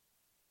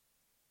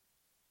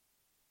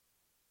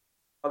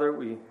Father,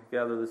 we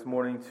gather this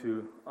morning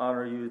to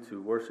honor you,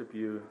 to worship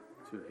you,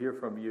 to hear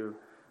from you.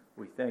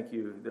 We thank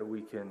you that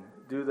we can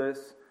do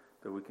this,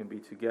 that we can be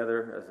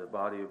together as a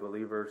body of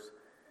believers,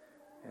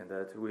 and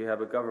that we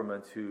have a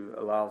government who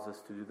allows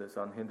us to do this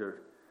unhindered.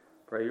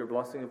 Pray your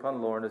blessing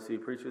upon Lauren as he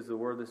preaches the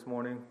word this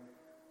morning.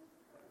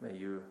 May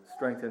you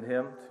strengthen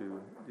him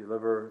to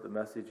deliver the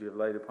message you have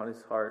laid upon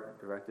his heart and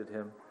directed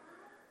him.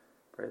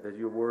 Pray that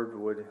your word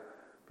would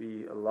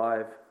be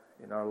alive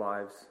in our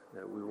lives,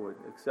 that we would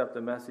accept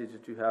the message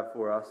that you have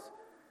for us,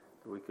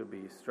 that we could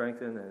be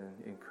strengthened and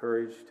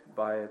encouraged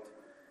by it,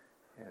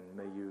 and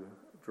may you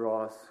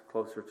draw us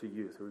closer to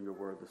you through your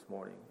word this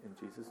morning. In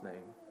Jesus'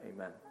 name,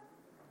 amen.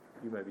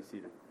 You may be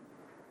seated.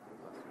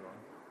 Bless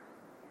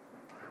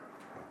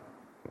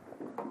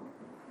you all.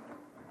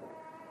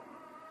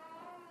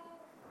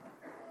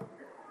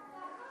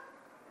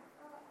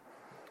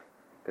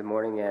 Good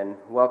morning and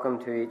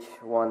welcome to each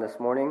one this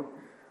morning.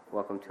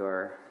 Welcome to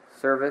our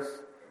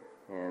service,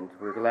 and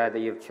we're glad that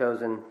you've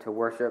chosen to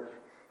worship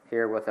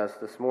here with us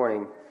this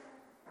morning.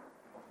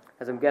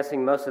 As I'm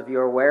guessing most of you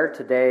are aware,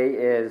 today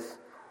is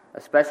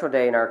a special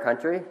day in our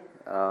country,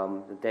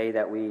 the day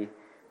that we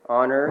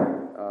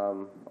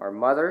honor our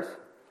mothers.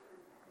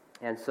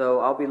 And so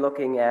I'll be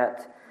looking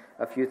at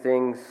a few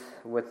things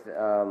with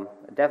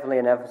definitely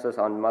an emphasis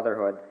on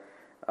motherhood,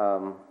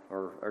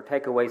 or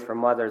takeaways from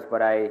mothers,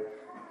 but I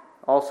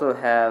also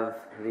have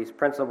these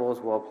principles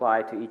will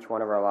apply to each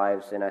one of our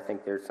lives, and I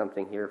think there's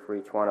something here for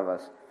each one of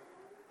us.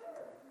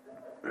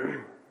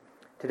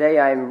 Today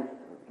I'm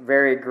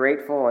very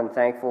grateful and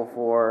thankful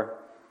for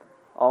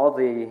all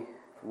the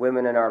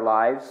women in our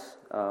lives,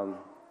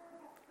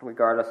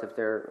 regardless if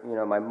they're,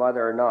 my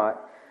mother or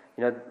not.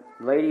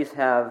 Ladies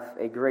have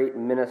a great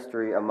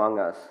ministry among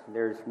us.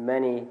 There's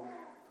many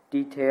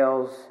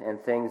details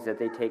and things that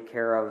they take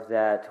care of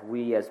that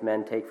we as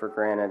men take for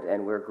granted,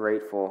 and we're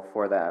grateful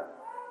for that.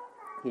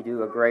 You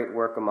do a great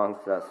work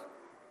amongst us.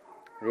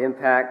 The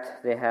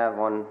impact they have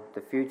on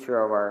the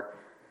future of our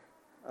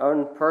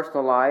own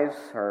personal lives,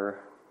 our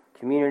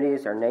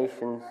communities, our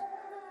nations,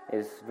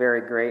 is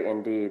very great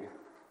indeed.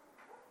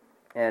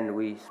 And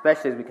we,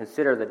 especially as we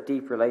consider the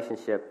deep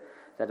relationship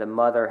that a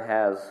mother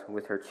has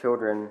with her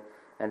children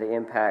and the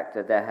impact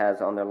that that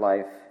has on their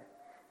life,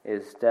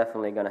 is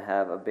definitely going to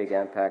have a big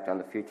impact on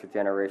the future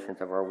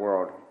generations of our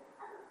world.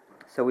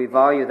 So we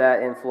value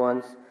that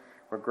influence.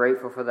 We're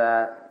grateful for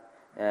that.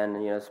 And,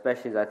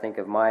 especially as I think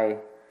of my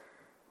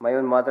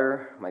own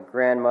mother, my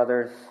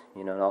grandmothers,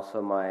 and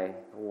also my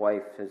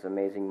wife is an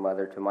amazing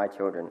mother to my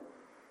children.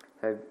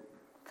 So I'm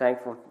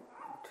thankful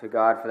to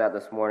God for that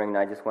this morning, and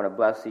I just want to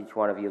bless each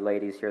one of you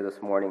ladies here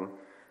this morning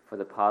for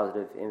the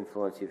positive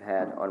influence you've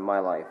had on my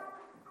life.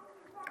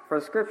 For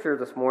the scripture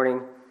this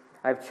morning,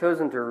 I've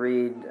chosen to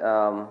read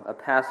a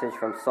passage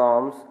from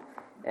Psalms,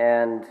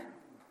 and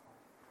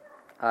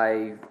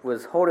I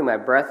was holding my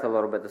breath a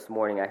little bit this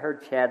morning. I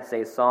heard Chad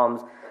say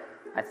Psalms.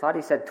 I thought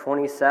he said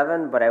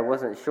 27, but I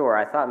wasn't sure.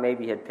 I thought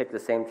maybe he had picked the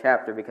same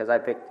chapter because I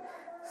picked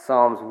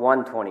Psalms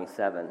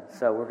 127.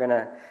 So we're going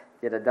to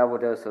get a double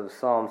dose of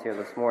Psalms here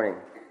this morning.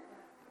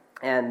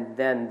 And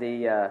then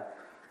the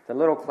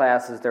little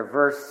classes, their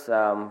verse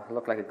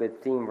looked like a good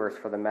theme verse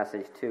for the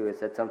message too. It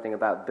said something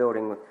about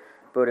building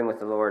with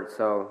the Lord.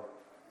 So,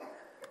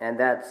 and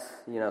that's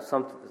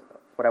something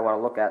what I want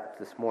to look at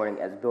this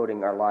morning as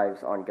building our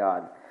lives on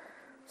God.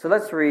 So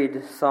let's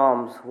read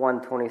Psalms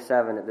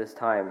 127 at this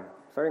time.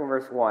 Starting in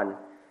verse 1,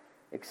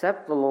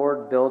 Except the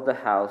Lord build the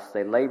house,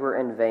 they labor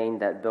in vain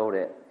that build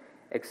it.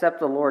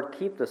 Except the Lord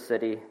keep the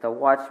city, the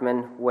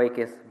watchman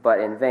waketh but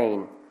in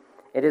vain.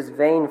 It is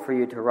vain for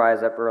you to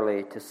rise up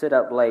early, to sit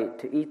up late,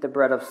 to eat the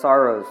bread of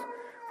sorrows,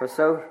 for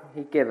so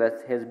he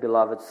giveth his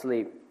beloved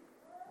sleep.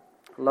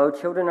 Lo,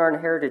 children are an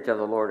heritage of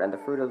the Lord, and the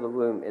fruit of the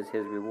womb is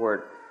his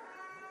reward.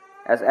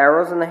 As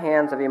arrows in the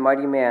hands of a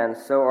mighty man,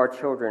 so are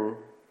children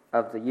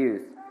of the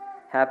youth.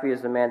 Happy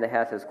is the man that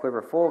hath his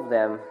quiver full of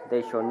them.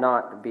 They shall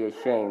not be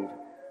ashamed,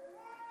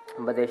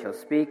 but they shall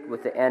speak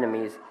with the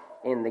enemies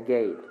in the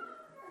gate.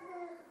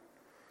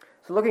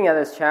 So looking at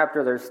this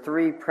chapter, there's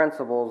three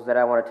principles that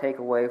I want to take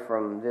away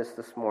from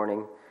this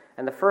morning.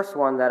 And the first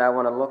one that I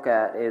want to look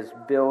at is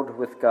build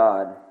with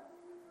God.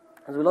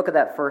 As we look at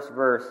that first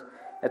verse,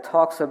 it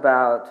talks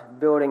about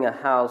building a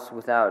house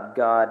without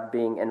God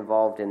being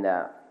involved in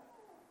that.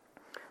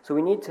 So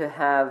we need to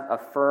have a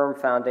firm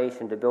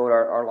foundation to build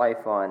our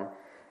life on.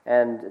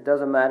 And it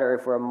doesn't matter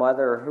if we're a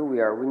mother or who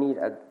we are, we need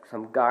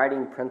some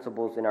guiding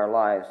principles in our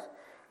lives.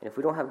 And if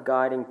we don't have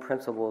guiding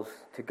principles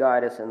to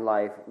guide us in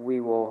life,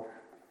 we will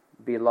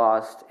be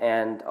lost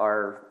and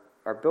our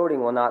building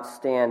will not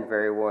stand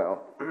very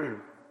well.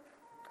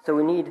 So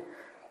we need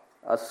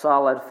a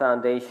solid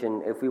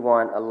foundation if we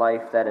want a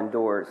life that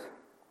endures.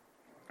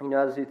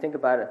 As you think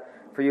about it,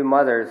 for you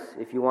mothers,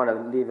 if you want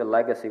to leave a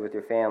legacy with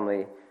your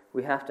family,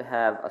 we have to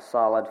have a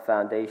solid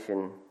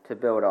foundation to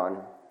build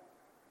on.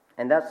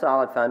 And that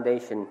solid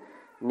foundation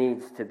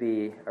needs to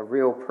be a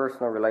real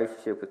personal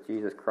relationship with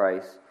Jesus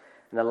Christ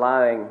and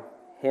allowing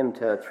him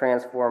to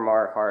transform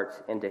our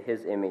hearts into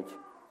his image.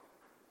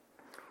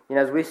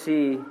 As we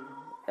see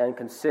and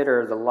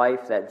consider the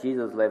life that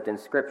Jesus lived in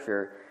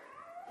Scripture,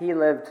 he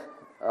lived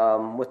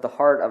with the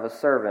heart of a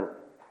servant.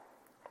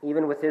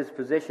 Even with his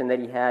position that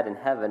he had in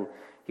heaven,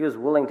 he was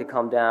willing to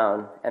come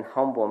down and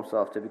humble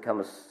himself to become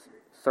a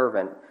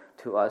servant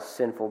to us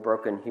sinful,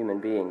 broken human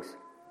beings.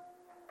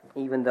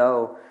 Even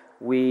though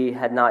we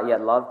had not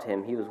yet loved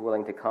him, he was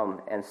willing to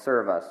come and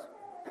serve us.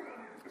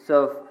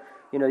 So,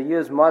 you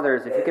as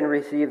mothers, if you can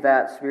receive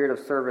that spirit of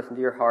service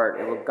into your heart,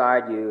 it will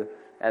guide you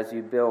as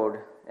you build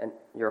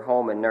your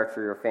home and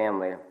nurture your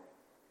family.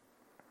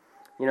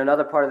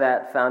 Another part of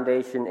that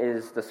foundation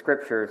is the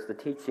Scriptures, the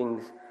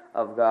teachings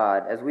of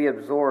God. As we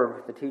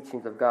absorb the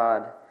teachings of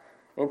God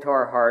into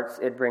our hearts,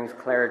 it brings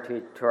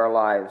clarity to our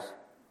lives.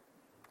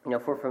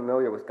 If we're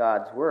familiar with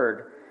God's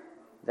Word,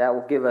 that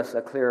will give us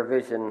a clearer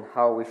vision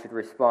how we should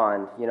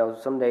respond.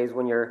 Some days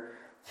when your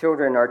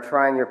children are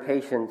trying your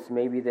patience,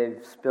 maybe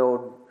they've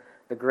spilled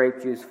the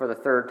grape juice for the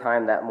third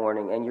time that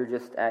morning, and you're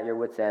just at your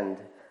wit's end.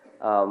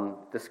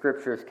 The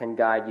Scriptures can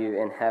guide you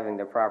in having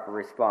the proper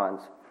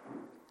response.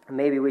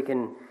 Maybe we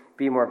can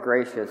be more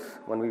gracious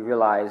when we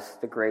realize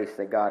the grace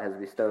that God has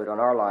bestowed on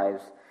our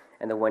lives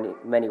and the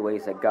many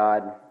ways that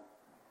God,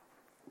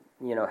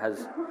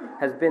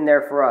 has been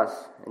there for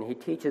us, and he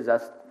teaches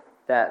us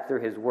that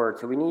through his word.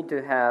 So we need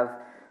to have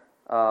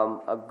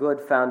a good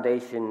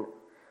foundation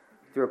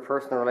through a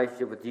personal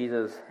relationship with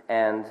Jesus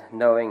and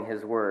knowing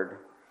his word.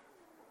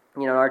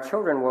 Our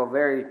children will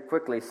very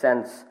quickly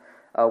sense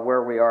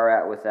where we are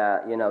at with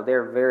that.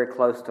 They're very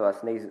close to us,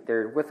 and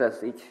they're with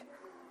us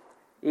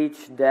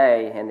each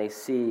day, and they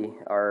see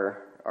our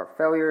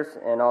failures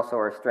and also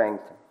our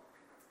strength.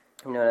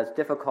 It's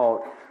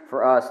difficult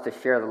for us to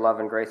share the love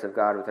and grace of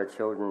God with our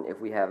children if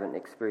we haven't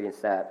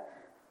experienced that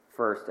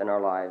first in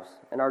our lives.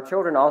 And our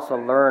children also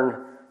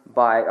learn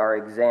by our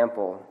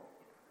example.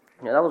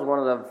 That was one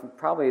of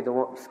probably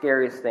the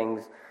scariest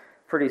things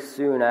pretty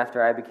soon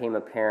after I became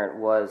a parent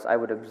was I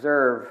would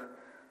observe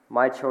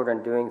my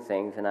children doing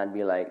things, and I'd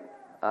be like,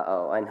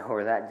 uh-oh, I know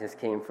where that just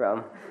came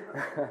from.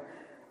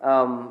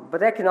 But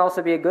that can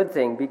also be a good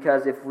thing,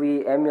 because if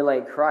we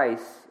emulate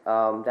Christ,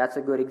 that's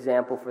a good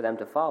example for them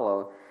to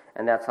follow,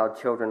 and that's how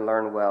children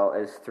learn well,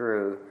 is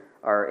through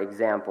our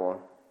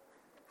example.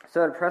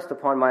 So it impressed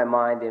upon my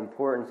mind the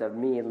importance of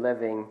me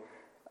living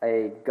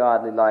a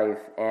godly life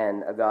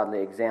and a godly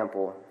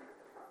example.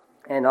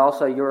 And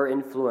also your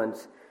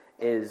influence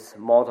is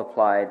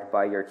multiplied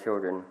by your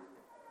children.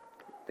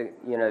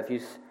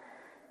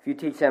 If you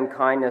teach them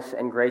kindness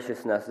and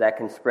graciousness, that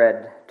can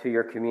spread to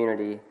your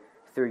community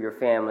through your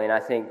family. And I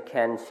think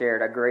Ken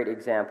shared a great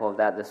example of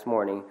that this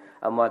morning,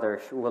 a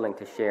mother willing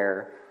to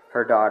share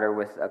her daughter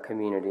with a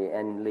community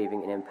and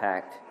leaving an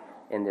impact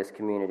in this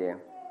community.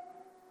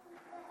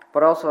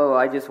 But also,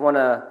 I just want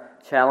to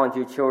challenge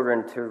you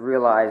children to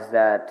realize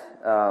that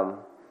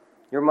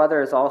your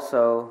mother is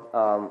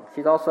also,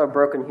 she's also a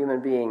broken human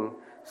being,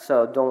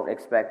 so don't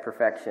expect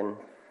perfection.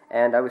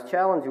 And I was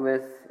challenged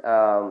with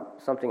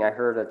something I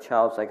heard a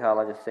child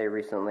psychologist say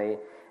recently,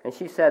 and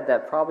she said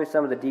that probably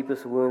some of the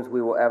deepest wounds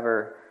we will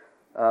ever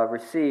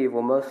receive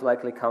will most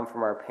likely come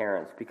from our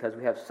parents, because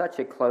we have such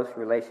a close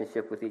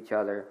relationship with each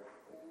other.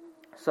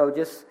 So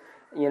just,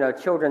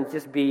 children,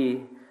 just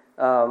be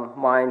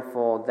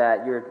mindful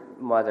that your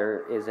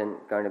mother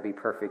isn't going to be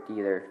perfect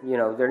either.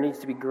 There needs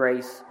to be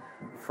grace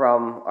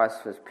from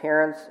us as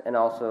parents and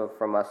also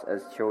from us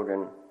as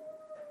children.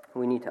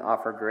 We need to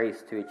offer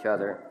grace to each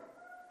other.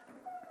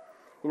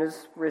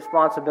 This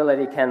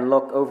responsibility can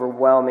look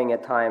overwhelming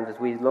at times as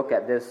we look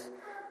at this,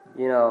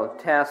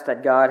 task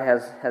that God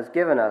has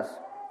given us.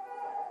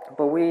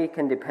 But we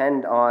can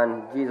depend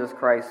on Jesus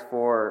Christ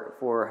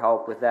for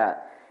help with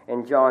that.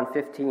 In John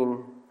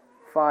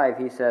 15:5,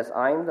 he says,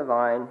 I am the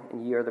vine,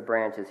 and ye are the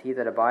branches. He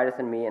that abideth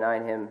in me, and I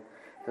in him,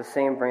 the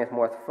same bringeth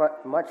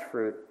much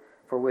fruit.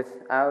 For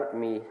without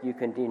me you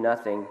can do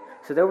nothing.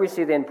 So there we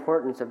see the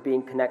importance of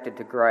being connected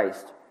to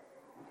Christ.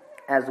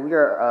 As we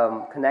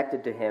are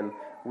connected to him,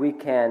 we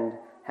can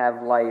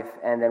have life,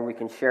 and then we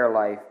can share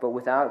life. But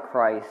without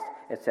Christ,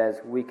 it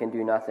says we can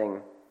do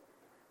nothing.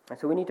 And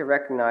so we need to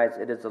recognize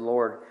it is the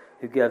Lord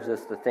who gives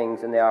us the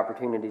things and the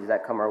opportunities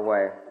that come our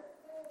way.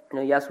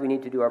 Yes, we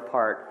need to do our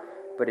part,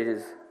 but it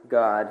is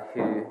God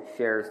who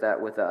shares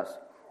that with us.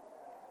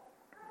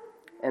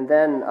 And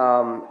then,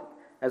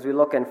 as we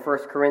look in 1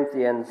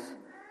 Corinthians,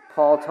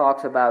 Paul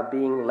talks about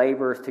being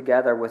laborers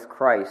together with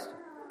Christ.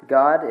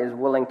 God is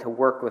willing to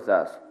work with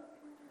us.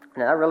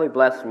 And that really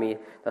blessed me,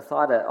 the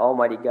thought that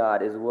Almighty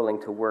God is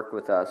willing to work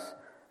with us,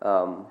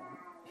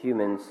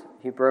 humans,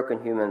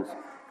 broken humans.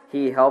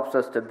 He helps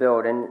us to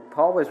build. And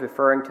Paul was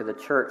referring to the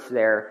church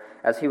there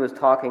as he was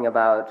talking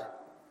about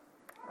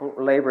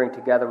laboring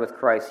together with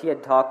Christ. He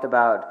had talked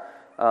about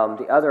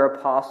the other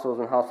apostles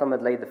and how some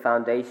had laid the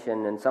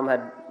foundation and some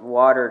had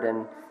watered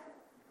and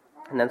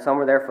then some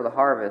were there for the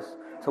harvest.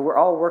 So we're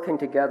all working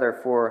together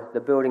for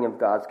the building of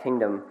God's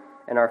kingdom,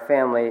 and our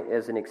family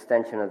is an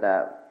extension of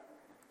that.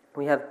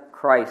 We have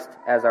Christ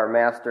as our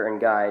master and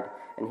guide,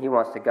 and he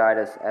wants to guide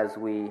us as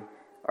we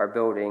are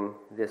building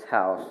this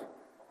house.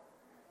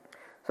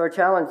 So our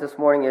challenge this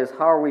morning is,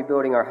 how are we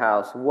building our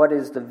house? What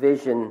is the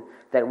vision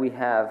that we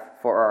have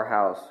for our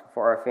house,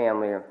 for our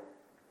family?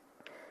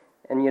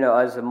 And,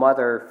 as a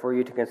mother, for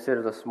you to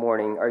consider this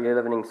morning, are you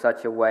living in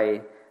such a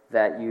way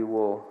that you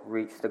will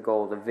reach the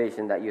goal, the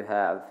vision that you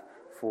have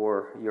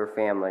for your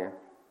family? And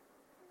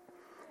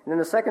then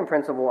the second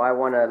principle I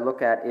want to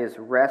look at is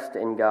rest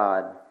in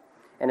God.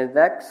 And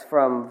that's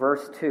from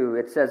verse 2.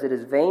 It says, "It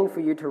is vain for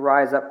you to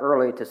rise up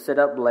early, to sit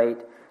up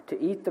late, to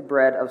eat the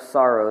bread of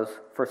sorrows,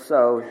 for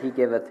so he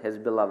giveth his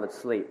beloved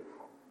sleep."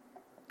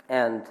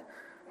 And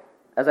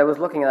as I was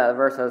looking at that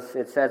verse,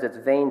 it says it's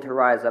vain to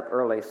rise up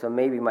early, so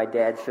maybe my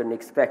dad shouldn't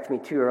expect me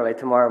too early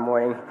tomorrow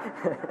morning.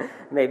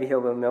 Maybe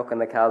he'll be milking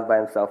the cows by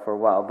himself for a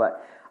while.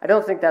 But I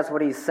don't think that's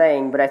what he's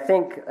saying. But I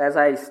think as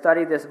I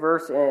studied this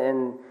verse,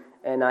 and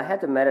I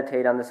had to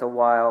meditate on this a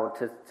while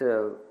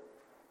to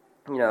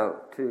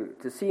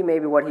see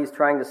maybe what he's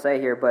trying to say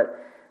here. But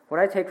what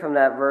I take from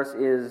that verse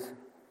is,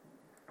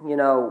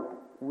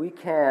 we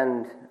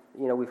can,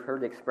 we've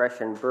heard the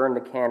expression, burn the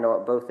candle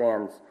at both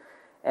ends.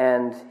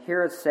 And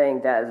here it's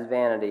saying that is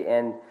vanity.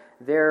 And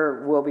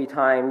there will be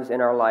times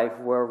in our life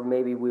where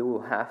maybe we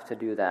will have to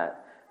do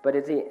that. But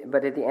at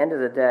the end of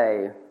the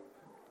day,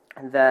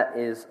 that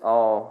is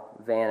all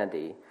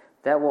vanity.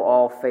 That will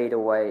all fade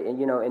away. And,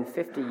 in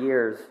 50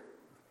 years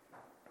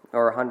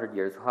or 100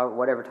 years,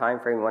 whatever time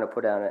frame you want to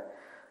put on it,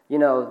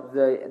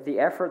 the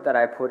effort that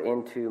I put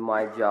into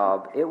my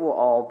job, it will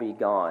all be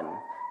gone.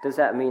 Does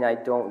that mean I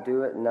don't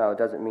do it? No, it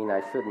doesn't mean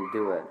I shouldn't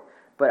do it.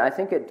 But I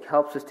think it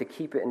helps us to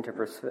keep it into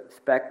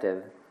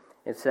perspective.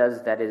 It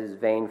says that it is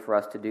vain for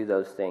us to do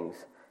those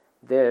things.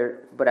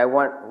 But what I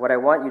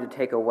want you to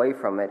take away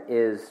from it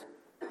is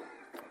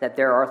that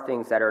there are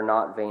things that are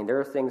not vain. There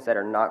are things that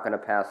are not going to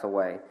pass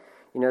away.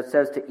 It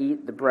says to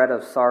eat the bread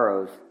of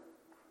sorrows.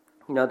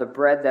 The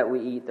bread that we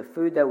eat, the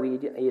food that we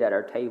eat at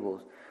our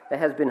tables, that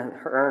has been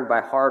earned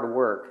by hard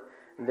work.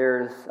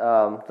 There's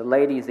the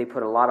ladies, they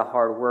put a lot of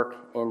hard work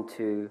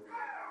into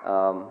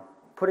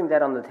putting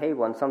that on the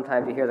table, and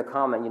sometimes you hear the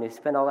comment, you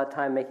spend all that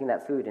time making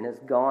that food and it's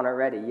gone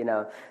already.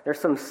 There's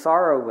some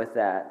sorrow with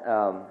that.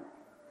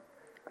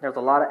 There's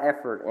a lot of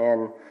effort,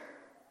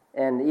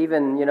 and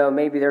even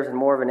maybe there's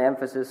more of an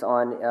emphasis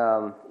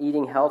on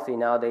eating healthy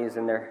nowadays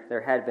than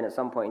there had been at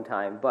some point in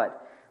time.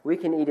 But we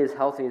can eat as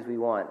healthy as we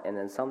want, and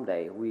then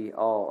someday we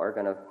all are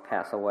going to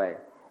pass away.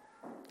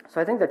 So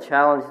I think the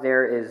challenge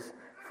there is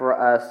for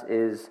us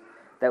is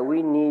that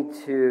we need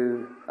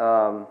to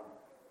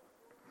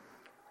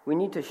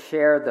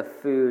share the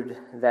food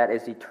that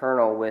is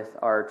eternal with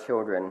our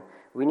children.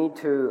 We need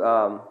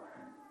to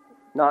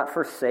not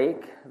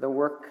forsake the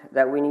work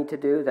that we need to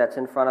do, that's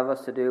in front of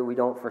us to do. We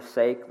don't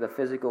forsake the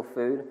physical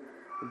food,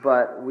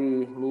 but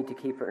we need to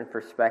keep it in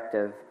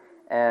perspective,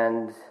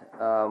 and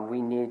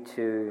we need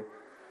to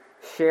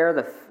share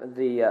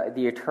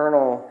the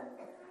eternal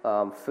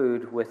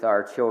food with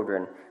our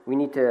children. We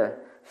need to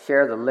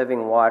share the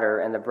living water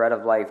and the bread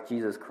of life,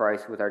 Jesus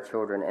Christ, with our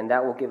children, and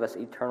that will give us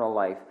eternal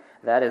life.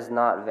 That is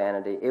not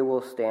vanity. It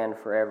will stand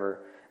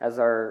forever. As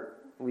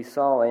we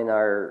saw in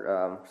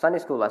our Sunday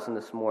school lesson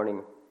this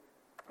morning,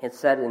 it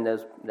said in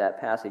that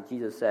passage,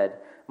 Jesus said,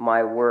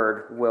 "My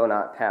word will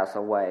not pass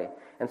away."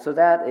 And so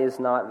that is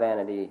not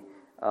vanity.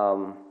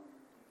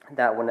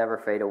 That will never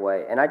fade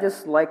away. And I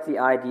just like the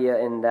idea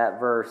in that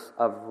verse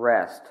of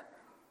rest.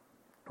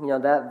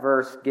 That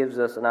verse gives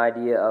us an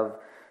idea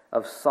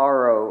of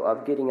sorrow,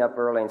 of getting up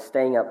early and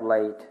staying up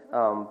late.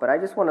 But I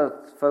just want to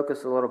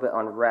focus a little bit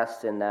on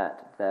rest in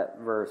that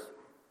verse.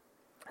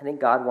 I think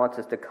God wants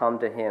us to come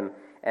to Him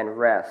and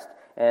rest.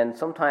 And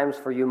sometimes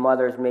for you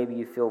mothers, maybe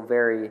you feel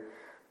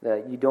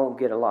that you don't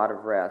get a lot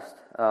of rest.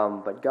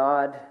 But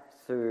God,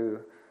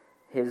 through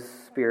His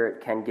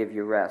Spirit, can give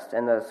you rest.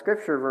 And the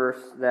scripture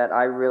verse that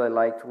I really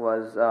liked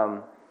was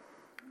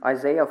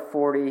Isaiah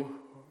 40,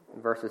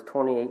 verses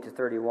 28 to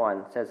 31.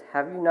 It says,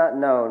 "Have you not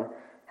known,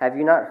 have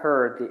you not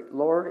heard, the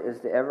Lord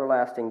is the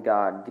everlasting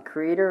God, the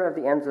creator of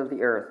the ends of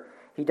the earth.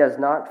 He does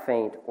not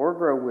faint or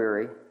grow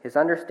weary. His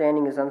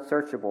understanding is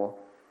unsearchable.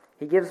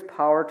 He gives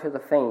power to the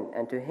faint,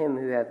 and to him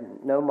who have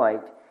no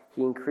might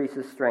He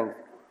increases strength.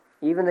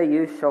 Even the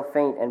youth shall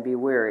faint and be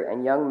weary,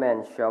 and young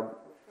men shall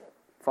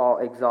fall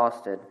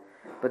exhausted.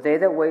 But they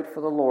that wait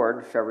for the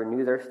Lord shall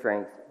renew their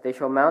strength. They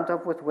shall mount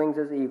up with wings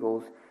as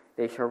eagles.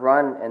 They shall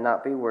run and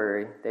not be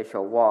weary. They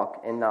shall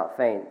walk and not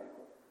faint."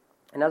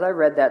 And as I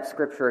read that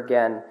scripture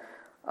again,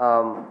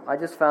 I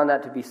just found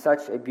that to be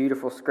such a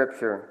beautiful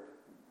scripture.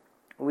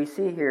 We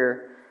see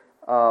here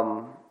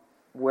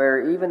where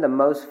even the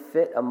most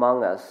fit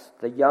among us,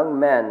 the young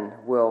men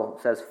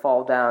says,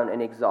 fall down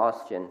in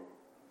exhaustion.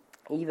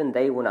 Even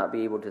they will not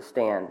be able to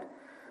stand.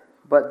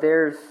 But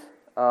there's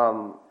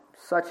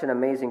such an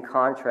amazing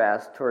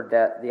contrast toward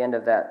the end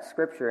of that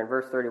scripture in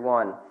verse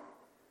 31.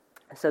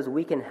 It says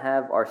we can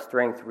have our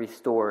strength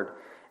restored.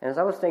 And as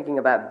I was thinking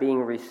about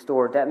being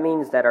restored, that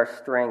means that our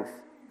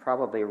strength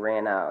probably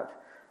ran out.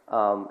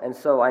 And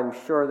so I'm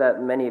sure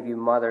that many of you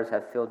mothers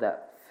have felt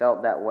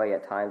that way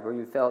at times, where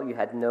you felt you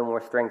had no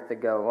more strength to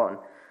go on.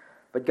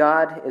 But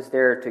God is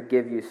there to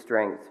give you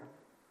strength.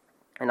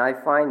 And I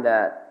find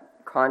that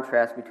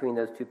contrast between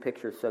those two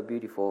pictures so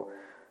beautiful,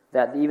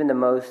 that even the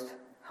most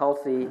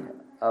healthy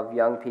of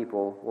young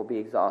people will be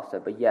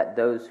exhausted, but yet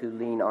those who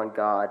lean on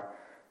God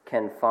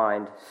can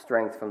find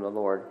strength from the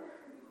Lord.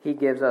 He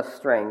gives us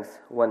strength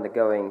when the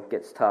going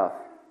gets tough.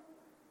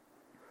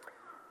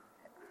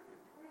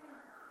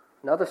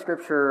 Another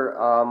scripture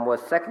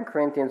was 2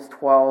 Corinthians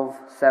 12,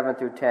 7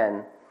 through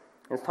 10.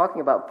 It's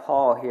talking about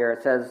Paul here.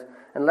 It says,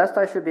 "And lest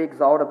I should be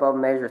exalted above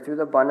measure through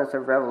the abundance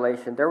of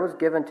revelation, there was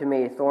given to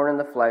me a thorn in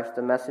the flesh,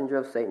 the messenger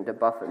of Satan, to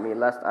buffet me,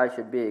 lest I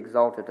should be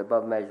exalted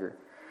above measure.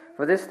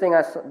 For this thing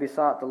I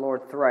besought the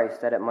Lord thrice,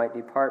 that it might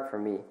depart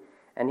from me.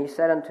 And he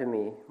said unto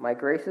me, My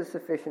grace is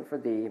sufficient for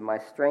thee, my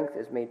strength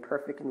is made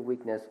perfect in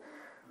weakness.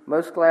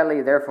 Most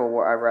gladly, therefore, will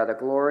I rather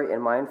glory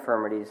in my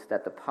infirmities,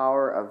 that the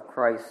power of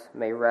Christ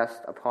may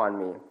rest upon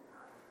me.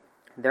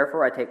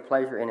 Therefore I take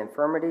pleasure in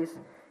infirmities,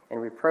 in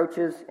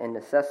reproaches, in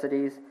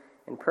necessities,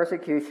 in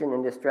persecution,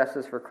 and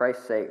distresses for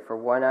Christ's sake. For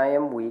when I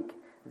am weak,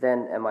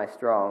 then am I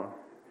strong."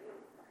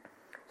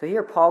 So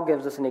here Paul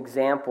gives us an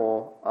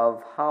example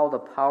of how the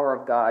power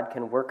of God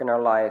can work in our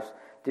lives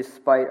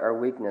despite our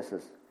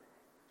weaknesses.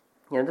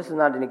 This is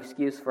not an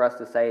excuse for us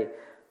to say,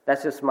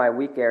 that's just my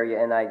weak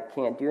area and I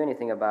can't do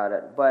anything about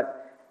it.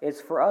 But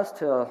it's for us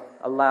to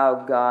allow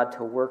God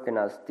to work in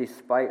us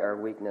despite our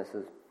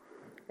weaknesses.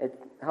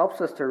 It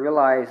helps us to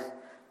realize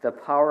the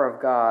power of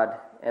God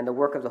and the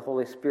work of the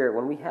Holy Spirit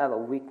when we have a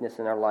weakness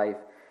in our life,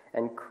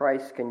 and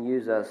Christ can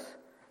use us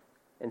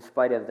in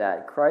spite of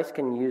that. Christ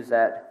can use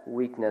that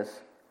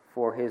weakness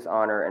for His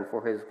honor and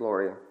for His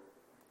glory.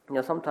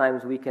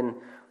 Sometimes we can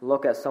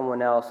look at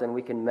someone else and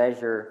we can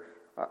measure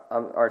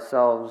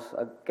ourselves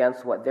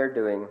against what they're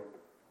doing.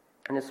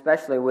 And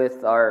especially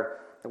with the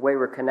way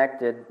we're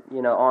connected,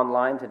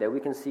 online today, we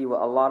can see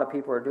what a lot of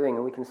people are doing,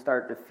 and we can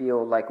start to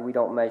feel like we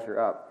don't measure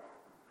up.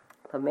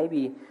 But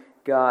maybe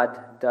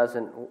God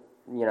doesn't,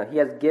 He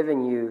has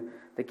given you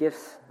the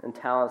gifts and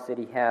talents that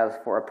He has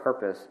for a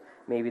purpose.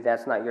 Maybe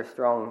that's not your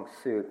strong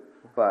suit,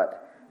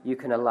 but you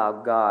can allow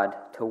God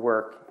to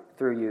work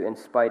through you in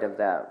spite of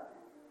that.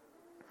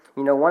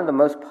 One of the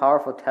most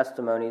powerful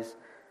testimonies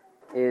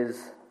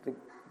is the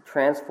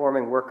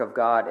transforming work of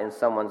God in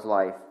someone's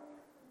life.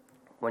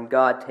 When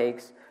God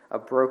takes a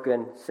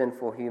broken,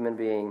 sinful human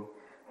being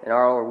and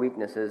all our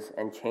weaknesses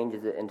and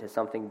changes it into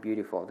something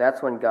beautiful.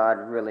 That's when God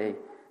really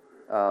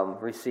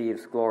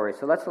receives glory.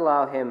 So let's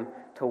allow Him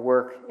to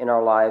work in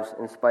our lives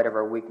in spite of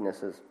our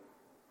weaknesses.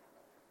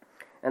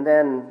 And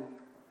then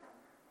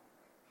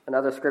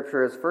another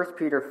scripture is 1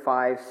 Peter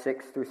 5,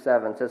 6 through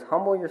 7. It says,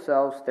 "Humble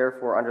yourselves,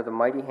 therefore, under the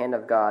mighty hand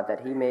of God, that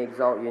He may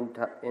exalt you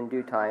in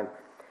due time,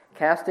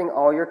 casting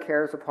all your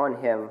cares upon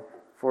Him,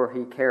 for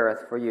He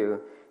careth for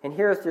you." And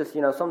here it's just,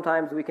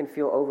 sometimes we can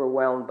feel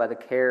overwhelmed by the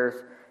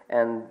cares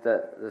and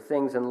the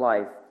things in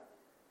life.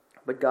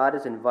 But God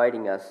is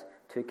inviting us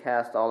to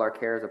cast all our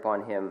cares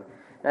upon Him.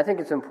 And I think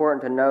it's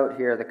important to note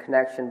here the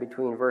connection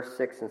between verse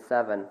 6 and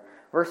 7.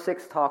 Verse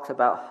 6 talks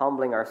about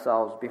humbling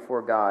ourselves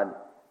before God,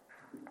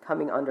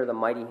 coming under the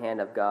mighty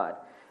hand of God.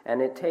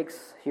 And it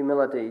takes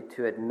humility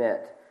to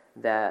admit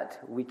that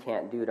we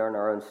can't do it on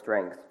our own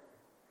strength.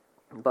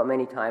 But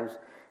many times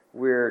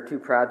we're too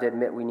proud to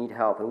admit we need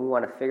help, and we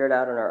want to figure it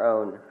out on our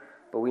own,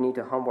 but we need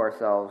to humble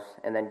ourselves,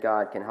 and then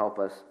God can help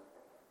us.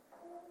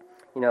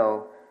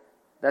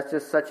 That's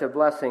just such a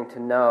blessing to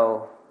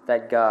know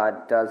that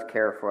God does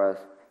care for us.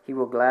 He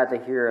will gladly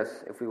hear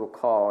us if we will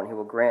call, and He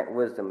will grant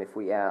wisdom if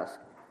we ask.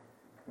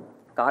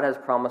 God has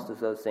promised us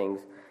those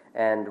things,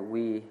 and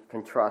we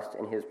can trust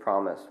in His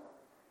promise.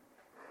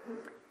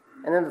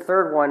 And then the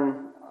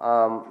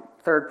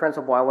third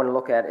principle I want to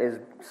look at is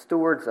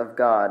stewards of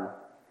God.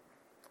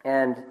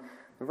 And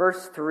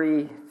verse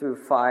 3 through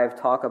 5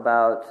 talk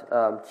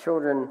about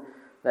children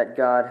that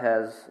God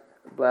has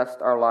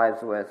blessed our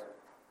lives with.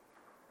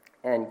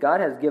 And God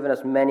has given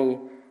us many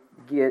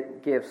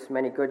gifts,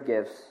 many good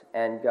gifts,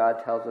 and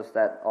God tells us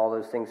that all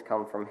those things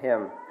come from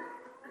Him.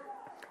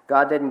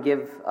 God didn't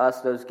give us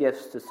those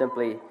gifts to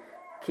simply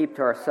keep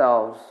to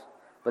ourselves,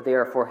 but they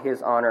are for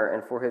His honor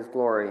and for His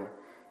glory.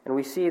 And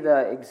we see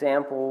the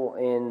example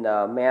in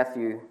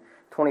Matthew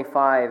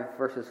 25,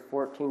 verses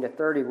 14 to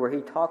 30, where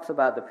He talks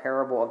about the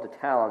parable of the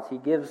talents. He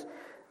gives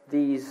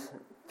these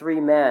three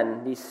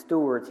men, these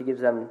stewards, He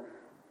gives them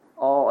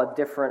all a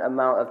different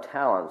amount of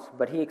talents,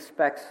 but He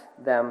expects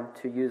them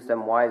to use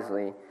them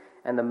wisely.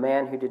 And the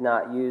man who did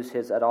not use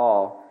his at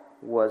all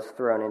was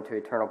thrown into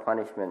eternal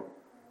punishment.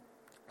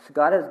 So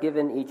God has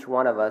given each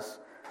one of us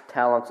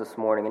talents this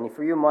morning. And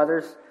for you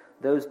mothers,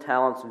 those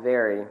talents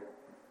vary.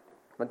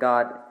 But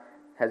God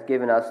has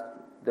given us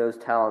those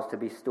talents to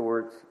be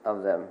stewards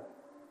of them.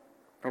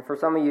 And for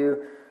some of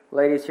you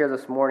ladies here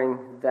this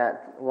morning,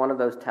 that one of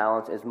those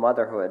talents is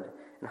motherhood.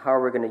 And how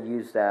are we going to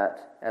use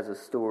that as a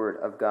steward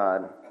of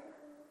God?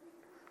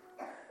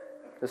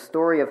 The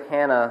story of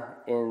Hannah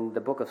in the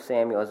book of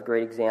Samuel is a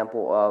great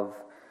example of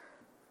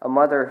a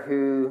mother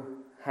who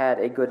had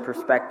a good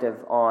perspective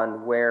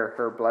on where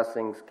her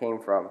blessings came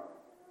from.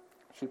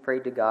 She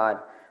prayed to God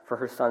for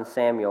her son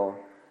Samuel,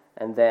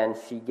 and then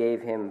she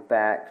gave him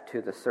back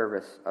to the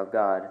service of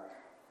God.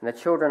 And the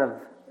children of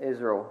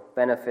Israel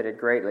benefited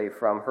greatly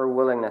from her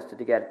willingness to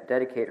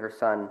dedicate her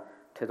son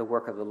to the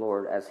work of the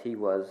Lord, as he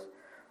was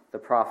the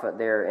prophet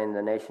there in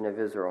the nation of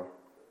Israel.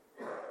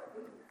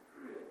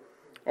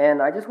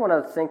 And I just want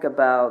to think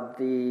about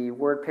the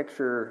word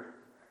picture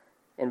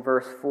in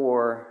verse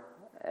 4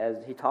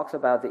 as he talks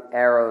about the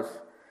arrows,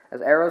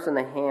 as arrows in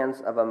the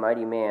hands of a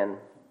mighty man.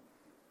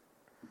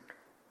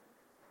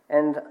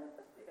 And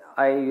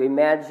I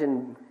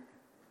imagine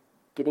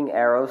getting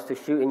arrows to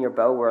shoot in your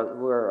bow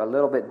were a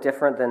little bit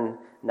different than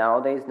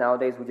nowadays.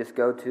 Nowadays we just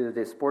go to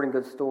the sporting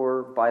goods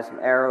store, buy some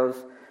arrows,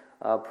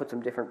 put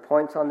some different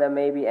points on them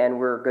maybe, and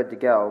we're good to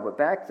go. But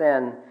back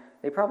then,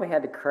 they probably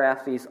had to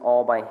craft these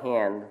all by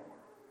hand.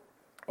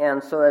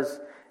 And so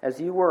as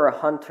you were a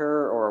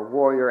hunter or a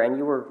warrior and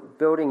you were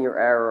building your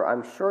arrow,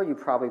 I'm sure you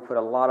probably put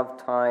a lot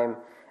of time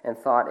and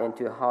thought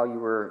into how you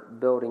were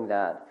building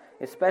that.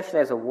 Especially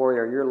as a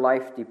warrior, your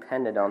life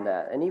depended on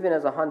that. And even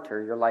as a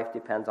hunter, your life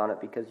depends on it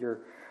because you're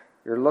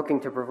looking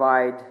to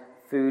provide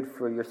food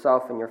for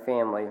yourself and your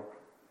family.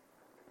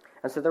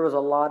 And so there was a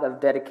lot of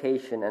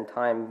dedication and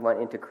time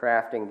went into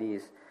crafting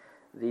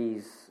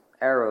these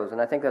arrows.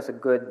 And I think that's a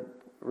good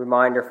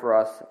reminder for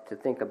us to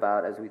think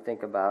about as we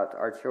think about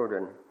our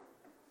children.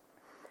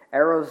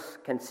 Arrows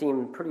can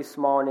seem pretty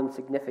small and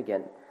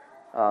insignificant.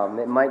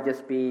 It might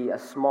just be a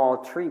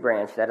small tree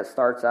branch that it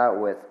starts out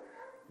with,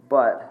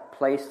 but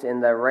placed in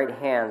the right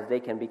hands,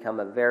 they can become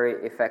a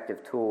very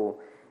effective tool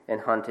in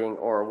hunting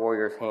or a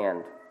warrior's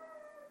hand.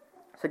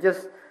 So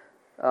just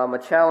a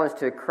challenge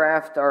to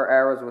craft our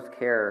arrows with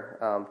care.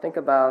 Think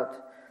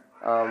about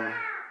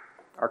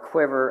our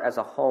quiver as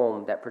a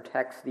home that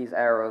protects these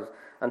arrows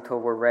until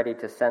we're ready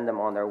to send them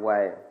on their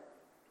way.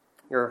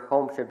 Your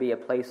home should be a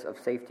place of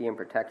safety and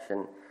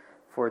protection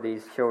for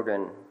these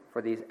children,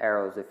 for these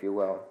arrows, if you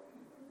will.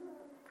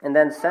 And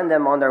then send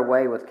them on their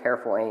way with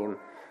careful aim.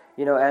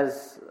 You know,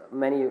 as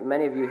many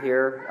of you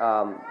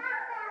here,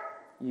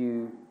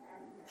 you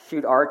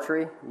shoot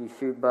archery, you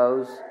shoot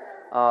bows,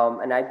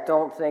 and I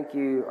don't think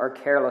you are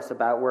careless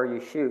about where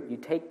you shoot. You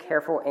take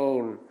careful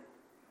aim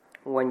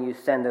when you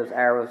send those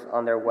arrows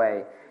on their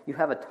way. You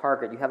have a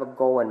target, you have a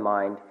goal in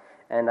mind,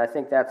 and I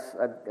think that's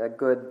a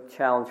good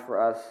challenge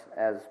for us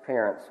as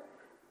parents.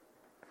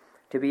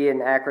 To be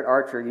an accurate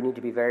archer, you need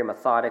to be very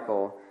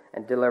methodical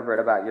and deliberate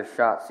about your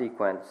shot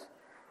sequence.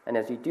 And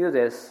as you do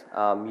this,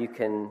 you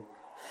can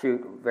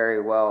shoot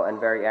very well and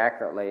very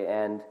accurately.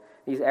 And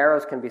these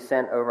arrows can be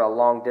sent over a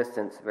long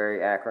distance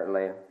very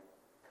accurately.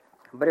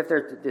 But if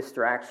there's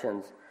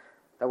distractions,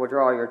 that will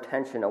draw your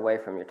attention away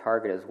from your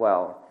target as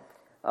well.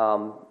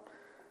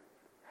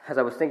 As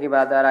I was thinking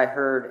about that, I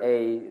heard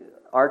a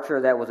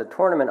archer that was a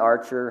tournament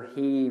archer.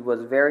 He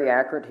was very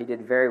accurate. He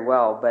did very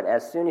well. But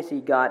as soon as he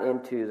got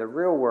into the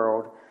real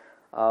world,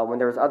 when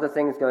there was other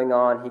things going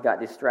on, he got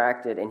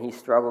distracted and he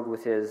struggled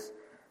with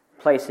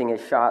placing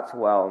his shots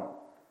well.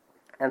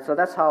 And so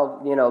that's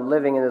how,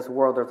 living in this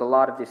world, there's a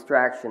lot of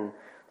distraction.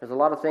 There's a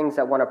lot of things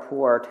that want to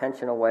pull our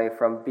attention away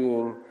from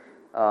being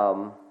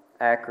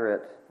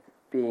accurate,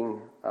 being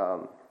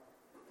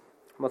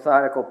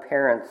methodical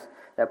parents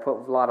that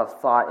put a lot of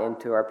thought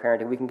into our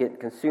parenting. We can get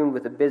consumed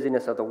with the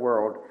busyness of the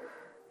world,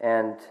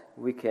 and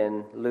we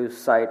can lose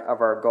sight of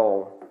our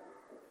goal.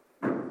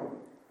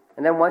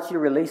 And then once you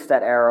release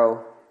that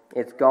arrow,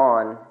 it's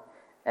gone,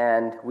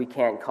 and we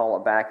can't call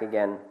it back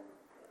again.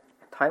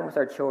 Time with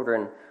our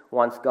children,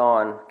 once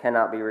gone,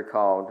 cannot be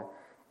recalled.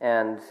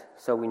 And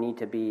so we need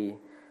to be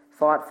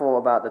thoughtful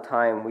about the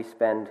time we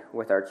spend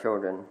with our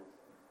children.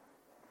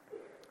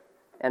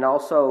 And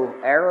also,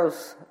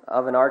 arrows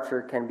of an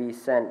archer can be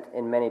sent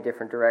in many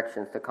different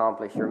directions to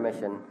accomplish your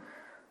mission.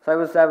 So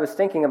I was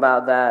thinking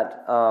about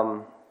that.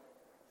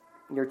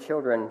 Your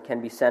children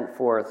can be sent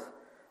forth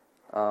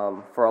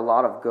for a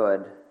lot of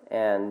good,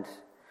 and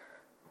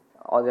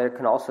there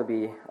can also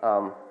be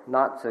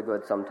not so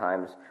good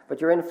sometimes.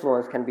 But your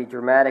influence can be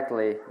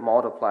dramatically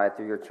multiplied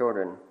through your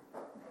children.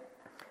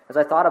 As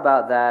I thought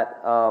about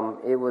that,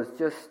 it was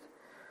just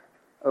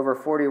over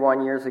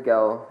 41 years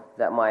ago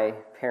that my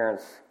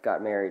parents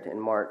got married in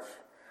March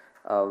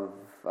of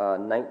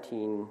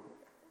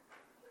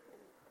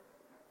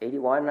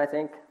 1981, I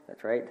think.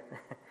 That's right.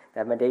 I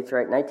have my dates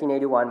right.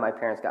 1981, my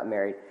parents got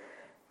married.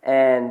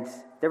 And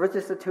there was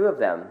just the two of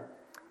them.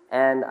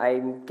 And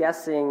I'm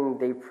guessing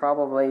they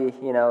probably,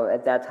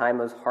 at that time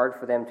it was hard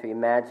for them to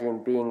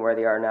imagine being where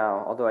they are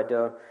now. Although I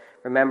do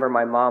remember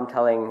my mom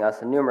telling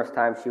us numerous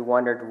times she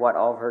wondered what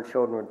all of her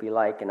children would be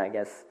like, and I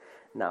guess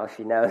now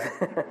she knows.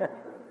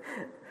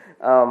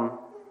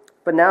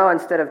 But now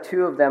instead of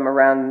two of them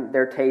around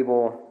their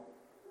table,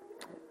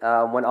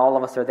 when all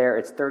of us are there,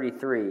 it's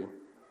 33.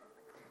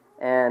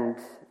 And,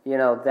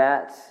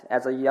 that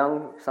as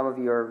some of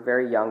you are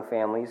very young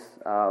families,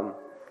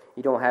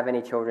 you don't have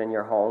any children in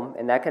your home,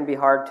 and that can be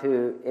hard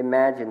to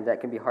imagine,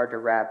 that can be hard to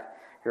wrap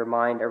your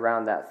mind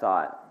around that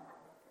thought.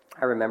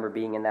 I remember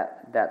being in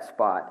that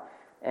spot,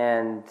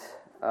 and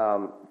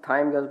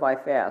time goes by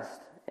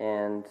fast,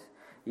 and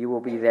you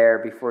will be there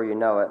before you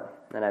know it,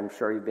 and I'm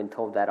sure you've been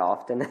told that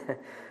often.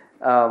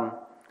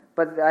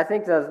 But I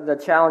think the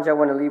challenge I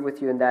want to leave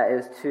with you in that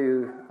is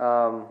to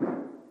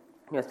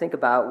think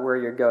about where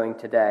you're going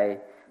today.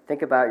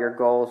 Think about your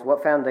goals,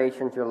 what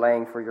foundations you're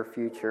laying for your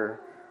future.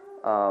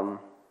 And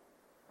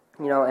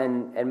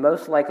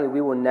most likely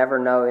we will never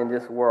know in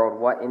this world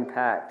what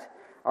impact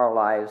our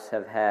lives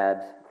have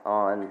had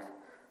on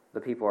the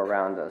people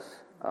around us.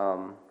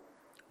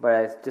 But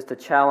it's just a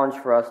challenge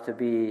for us to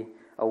be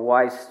a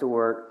wise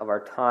steward of our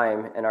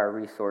time and our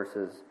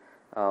resources,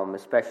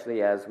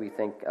 especially as we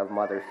think of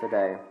mothers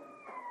today.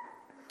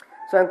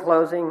 So in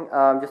closing,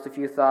 just a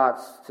few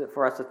thoughts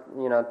for us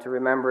to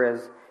remember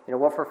is,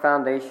 what for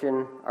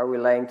foundation are we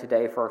laying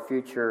today for our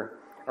future?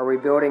 Are we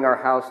building our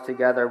house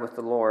together with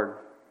the Lord?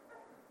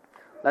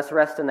 Let's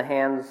rest in the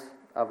hands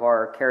of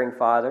our caring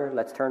Father.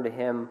 Let's turn to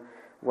Him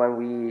when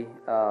we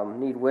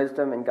need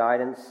wisdom and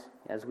guidance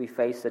as we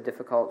face the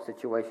difficult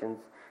situations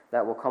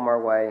that will come our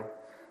way.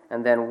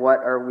 And then what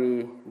are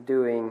we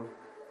doing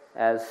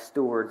as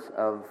stewards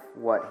of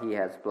what He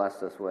has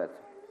blessed us with?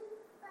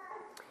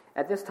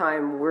 At this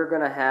time, we're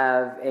going to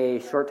have a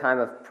short time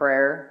of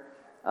prayer.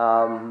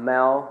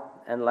 Mel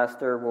and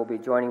Lester will be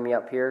joining me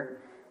up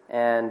here,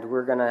 and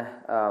we're going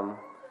to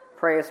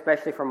pray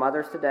especially for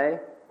mothers today.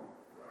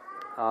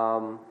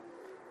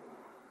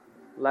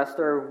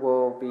 Lester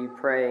will be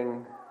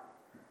praying,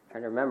 I'm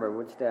trying to remember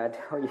which day I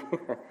tell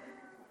you.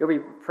 You'll be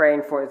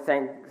praying for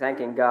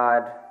thanking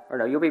God,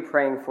 you'll be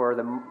praying for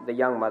the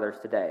young mothers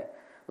today.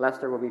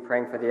 Lester will be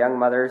praying for the young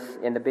mothers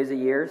in the busy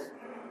years.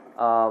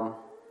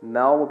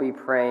 Mel will be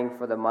praying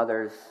for the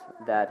mothers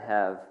that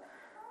have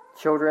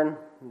children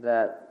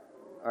that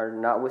are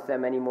not with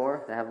them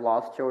anymore, that have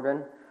lost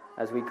children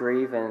as we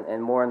grieve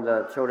and mourn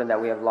the children that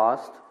we have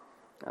lost.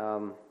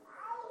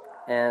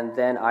 And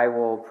then I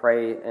will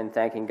pray in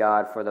thanking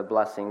God for the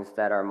blessings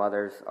that our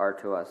mothers are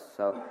to us.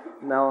 So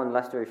Mel and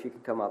Lester, if you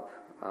could come up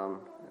at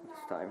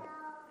this time.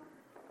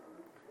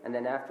 And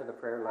then after the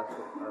prayer,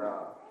 Lester,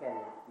 or Ken,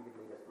 you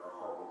could lead us in our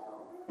closing song.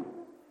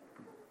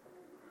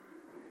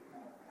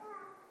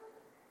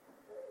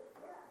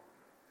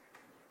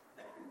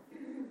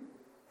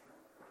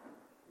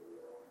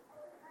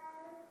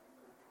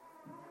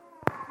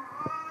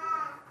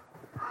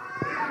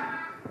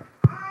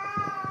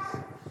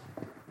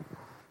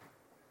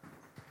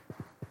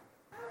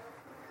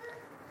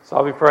 So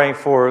I'll be praying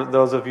for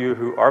those of you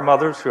who are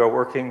mothers, who are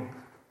working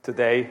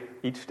today,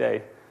 each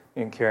day,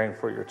 in caring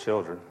for your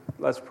children.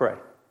 Let's pray.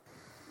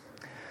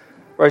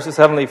 Gracious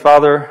Heavenly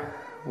Father,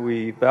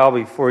 we bow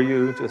before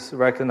you, just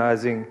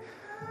recognizing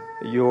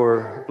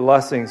your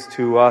blessings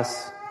to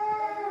us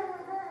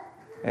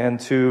and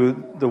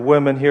to the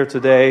women here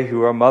today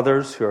who are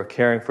mothers, who are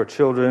caring for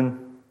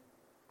children,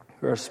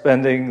 who are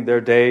spending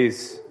their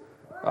days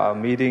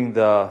meeting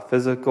the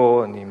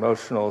physical and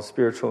emotional,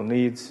 spiritual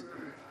needs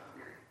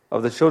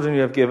of the children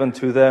you have given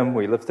to them.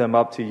 We lift them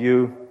up to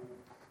you.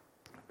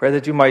 Pray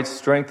that you might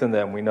strengthen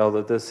them. We know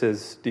that this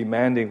is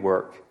demanding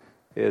work.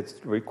 It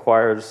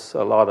requires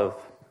a lot of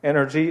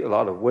energy, a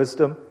lot of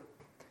wisdom.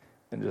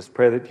 And just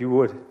pray that you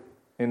would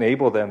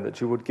enable them, that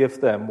you would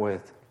gift them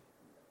with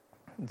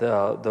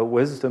the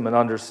wisdom and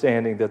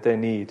understanding that they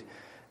need,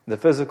 the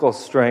physical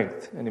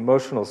strength and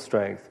emotional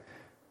strength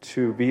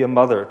to be a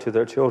mother to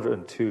their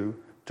children, to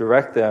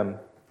direct them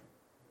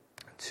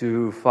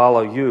to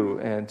follow you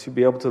and to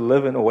be able to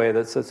live in a way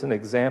that sets an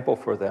example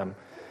for them.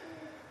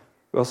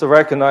 We also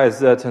recognize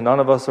that none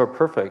of us are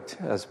perfect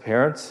as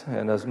parents,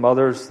 and as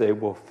mothers they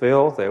will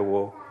fail, they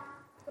will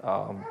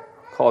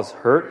cause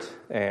hurt,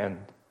 and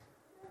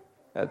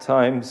at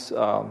times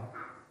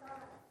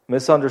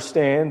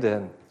misunderstand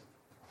and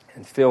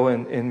fail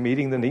in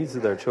meeting the needs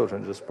of their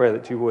children. Just pray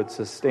that you would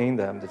sustain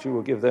them, that you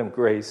will give them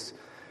grace,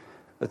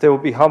 that they will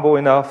be humble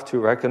enough to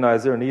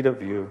recognize their need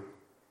of you,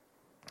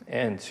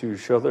 and to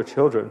show their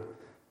children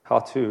how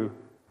to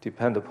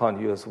depend upon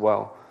you as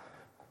well.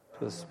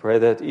 Just pray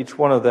that each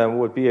one of them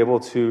would be able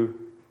to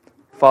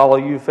follow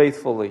you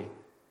faithfully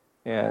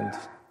and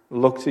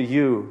look to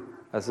you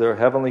as their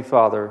Heavenly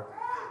Father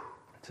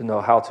to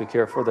know how to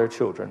care for their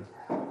children.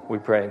 We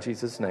pray in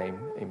Jesus' name,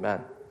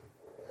 amen.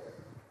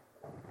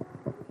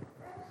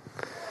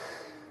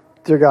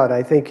 Dear God,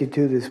 I thank you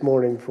too this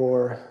morning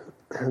for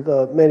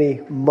the many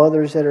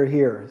mothers that are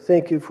here.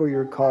 Thank you for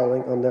your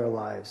calling on their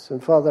lives.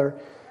 And Father,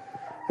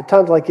 at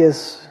times like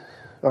this,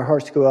 our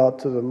hearts go out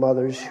to the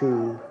mothers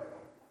who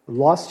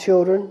lost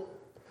children,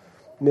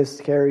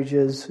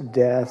 miscarriages,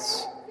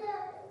 deaths.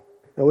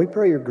 And we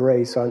pray your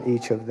grace on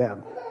each of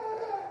them.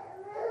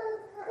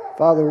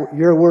 Father,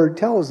 your word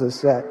tells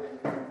us that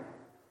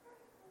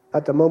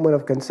at the moment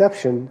of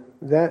conception,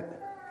 that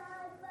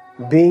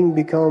being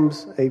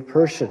becomes a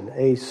person,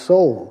 a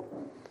soul,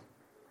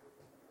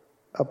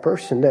 a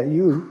person that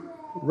you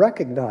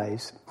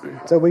recognize.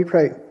 So we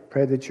pray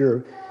that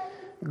your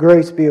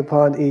grace be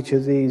upon each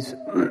of these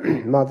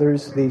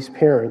mothers, these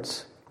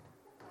parents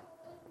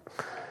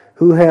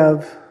who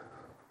have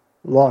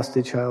lost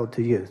a child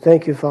to you.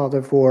 Thank you,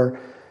 Father, for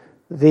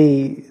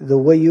the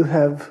way you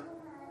have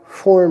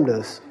formed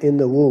us in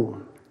the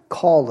womb,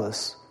 called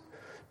us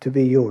to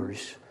be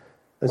yours.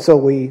 And so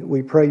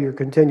we pray your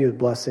continued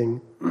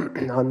blessing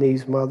on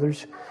these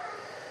mothers.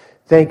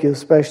 Thank you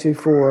especially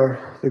for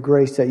the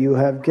grace that you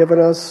have given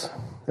us.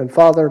 And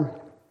Father,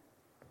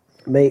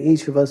 may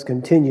each of us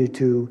continue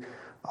to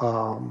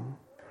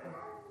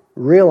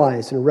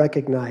realize and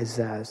recognize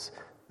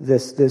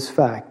this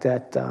fact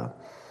that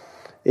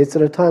it's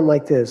at a time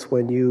like this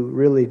when you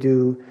really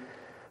do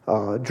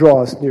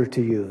draw us near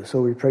to you.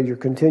 So we pray your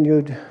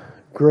continued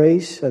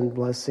grace and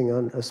blessing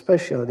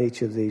especially on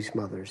each of these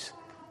mothers.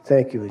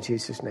 Thank you in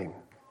Jesus' name.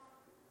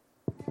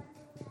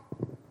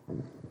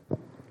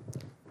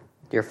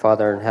 Dear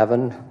Father in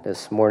heaven,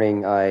 this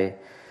morning I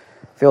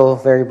feel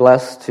very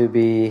blessed to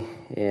be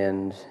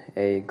in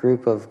a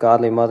group of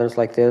godly mothers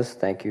like this.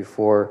 Thank you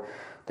for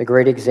the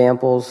great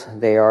examples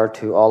they are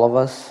to all of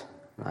us.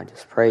 I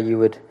just pray you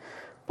would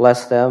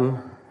bless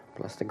them,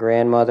 bless the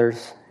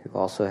grandmothers who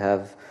also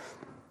have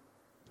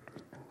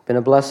been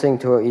a blessing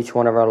to each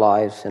one of our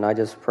lives. And I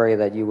just pray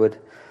that you would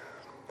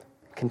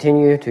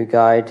continue to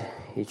guide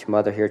each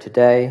mother here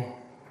today,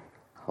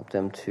 help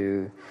them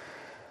to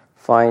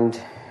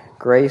find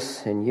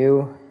grace in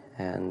you,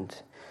 and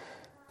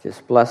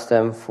just bless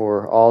them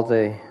for all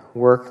the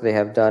work they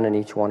have done in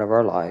each one of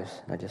our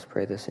lives. I just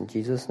pray this in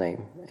Jesus'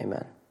 name.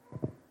 Amen.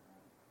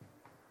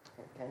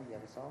 Ken, do you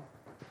have a song?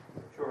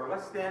 Sure.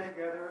 Let's stand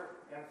together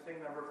and sing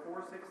number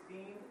 416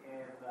 in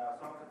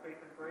Songs of Faith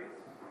and Praise.